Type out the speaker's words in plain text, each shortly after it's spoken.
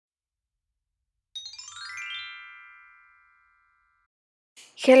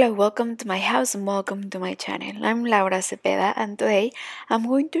Hello, welcome to my house and welcome to my channel. I'm Laura Cepeda and today I'm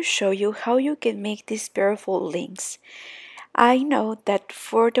going to show you how you can make these beautiful links. I know that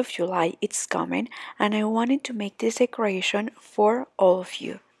 4th of July is coming and I wanted to make this decoration for all of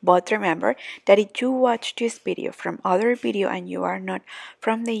you. But remember that if you watch this video from other video and you are not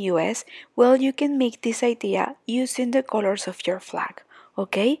from the US, well, you can make this idea using the colors of your flag,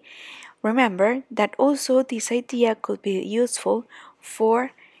 okay? Remember that also this idea could be useful for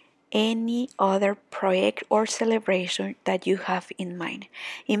any other project or celebration that you have in mind.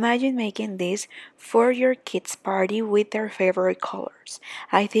 Imagine making this for your kids' party with their favorite colors.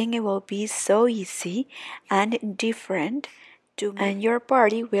 I think it will be so easy and different and your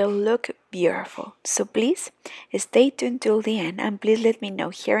party will look beautiful. So please stay tuned till the end and please let me know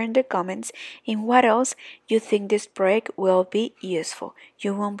here in the comments in what else you think this project will be useful.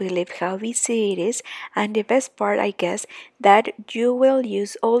 You won't believe how easy it is, and the best part, I guess, that you will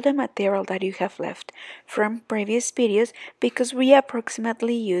use all the material that you have left from previous videos because we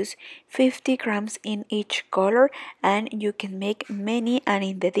approximately use 50 grams in each color and you can make many and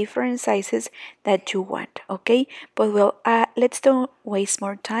in the different sizes that you want, okay? But well, let's don't waste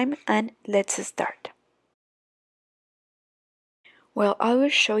more time and let's start. Well, I will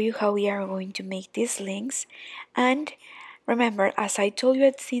show you how we are going to make these links, and remember, as I told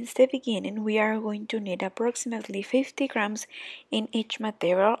you since the beginning, we are going to need approximately 50 grams in each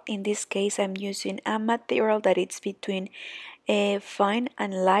material. In this case, I'm using a material that is between fine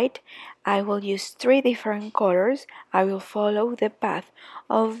and light. I will use 3 different colors. I will follow the path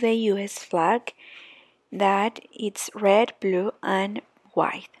of the US flag, that it's red, blue, and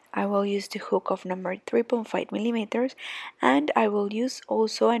white. I will use the hook of number 3.5 millimeters and I will use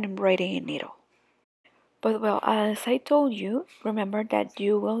also an embroidery needle. But well, as I told you, remember that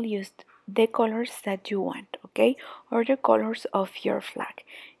you will use the colors that you want, okay? Or the colors of your flag.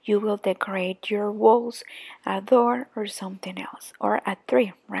 You will decorate your walls, a door, or something else, or a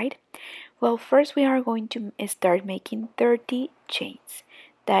tree, right? Well, first we are going to start making 30 chains.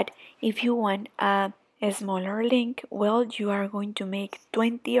 That if you want a smaller link, well, you are going to make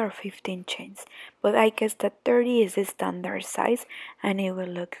 20 or 15 chains. But I guess that 30 is the standard size and it will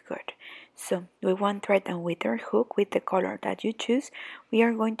look good. So with one thread and with your hook, with the color that you choose, we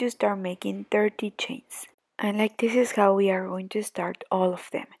are going to start making 30 chains. And like this is how we are going to start all of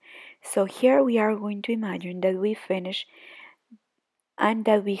them. So here we are going to imagine that we finish and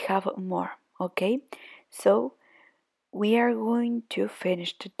that we have more, okay? So we are going to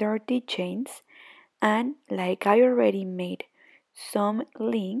finish the 30 chains, and like I already made some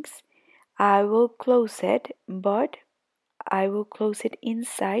links, I will close it, but I will close it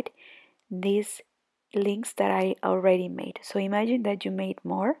inside these links that I already made. So imagine that you made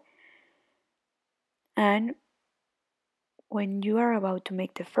more, and when you are about to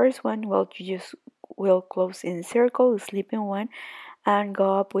make the first one, well, you just will close in circle, slip in one, and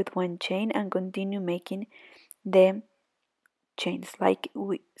go up with one chain and continue making the chains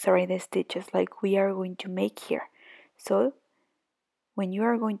the stitches like we are going to make here. So when you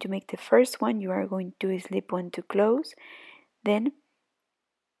are going to make the first one, you are going to slip one to close, then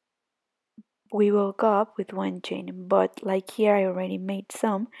we will go up with one chain. But like here I already made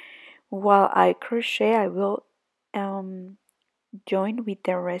some, while I crochet I will join with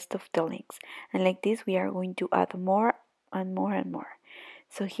the rest of the links, and like this we are going to add more and more and more.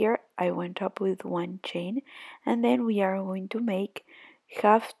 So here I went up with one chain, and then we are going to make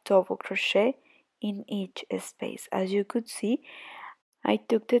half double crochet in each space. As you could see, I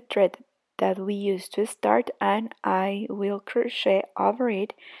took the thread that we used to start and I will crochet over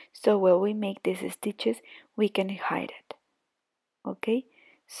it, so when we make these stitches we can hide it, okay?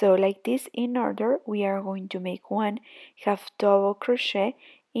 So like this in order, we are going to make one half double crochet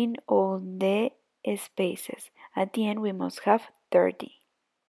in all the spaces. At the end we must have 30.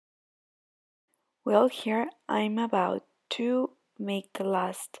 Well, here I'm about to make the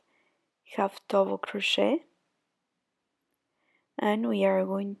last half double crochet, and we are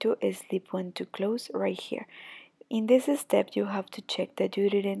going to slip one to close right here. In this step you have to check that you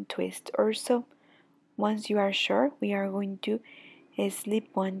didn't twist or so. Once you are sure, we are going to slip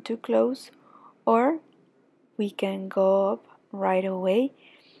one to close, or we can go up right away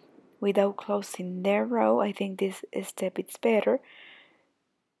without closing the row. I think this step is better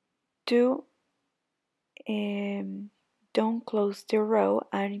to don't close the row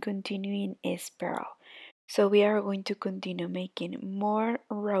and continue in a spiral. So we are going to continue making more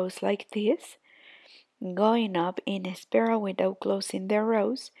rows like this, going up in a spiral without closing the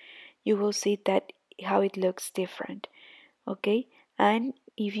rows. You will see that how it looks different, okay? And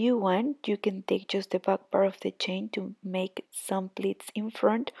If you want, you can take just the back part of the chain to make some pleats in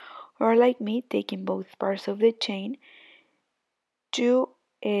front, or like me, taking both parts of the chain to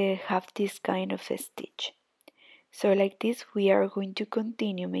have this kind of a stitch. So like this, we are going to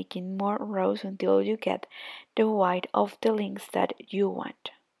continue making more rows until you get the width of the links that you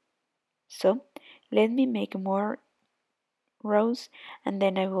want. So let me make more rows and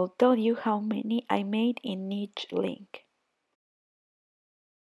then I will tell you how many I made in each link.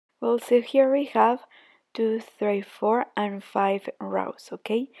 Well, so here we have 2, 3, 4 and 5 rows,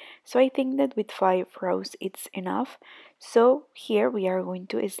 okay? So I think that with 5 rows it's enough. So here we are going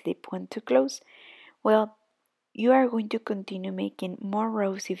to slip one to close. Well, you are going to continue making more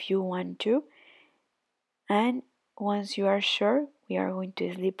rows if you want to. And once you are sure, we are going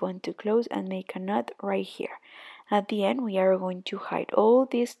to slip one to close and make a knot right here. At the end, we are going to hide all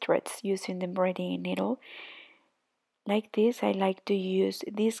these threads using the embroidery needle. Like this, I like to use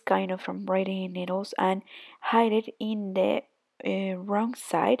this kind of embroidery needles and hide it in the wrong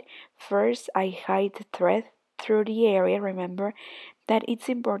side. First, I hide the thread through the area. Remember that it's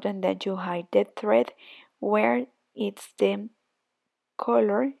important that you hide the thread where it's the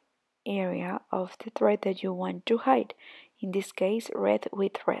color area of the thread that you want to hide. In this case, red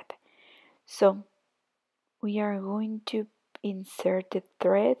with red. So we are going to insert the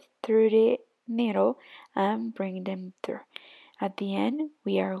thread through the needle and bring them through. At the end,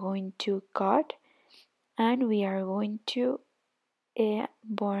 we are going to cut and we are going to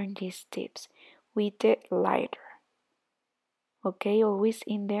burn these tips with the lighter. Okay, always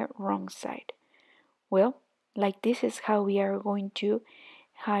in the wrong side. Well, like this is how we are going to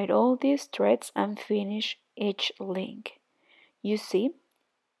hide all these threads and finish each link. You see?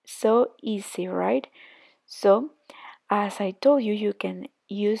 So easy, right? So, as I told you, you can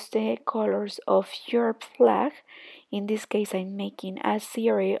use the colors of your flag. In this case, I'm making a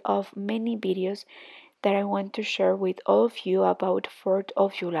series of many videos that I want to share with all of you about 4th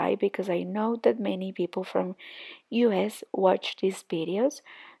of July because I know that many people from US watch these videos.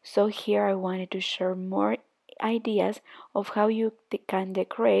 So here I wanted to share more ideas of how you can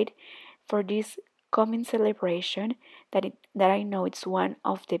decorate for this coming celebration that I know it's one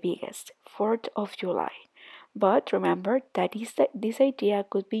of the biggest, 4th of July. But remember that this idea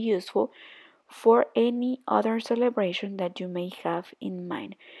could be useful for any other celebration that you may have in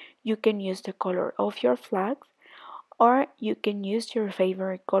mind. You can use the color of your flag or you can use your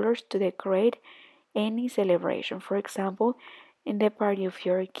favorite colors to decorate any celebration. For example, in the party of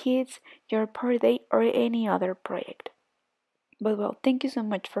your kids, your birthday, or any other project. But well, thank you so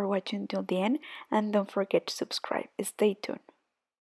much for watching till the end and don't forget to subscribe. Stay tuned.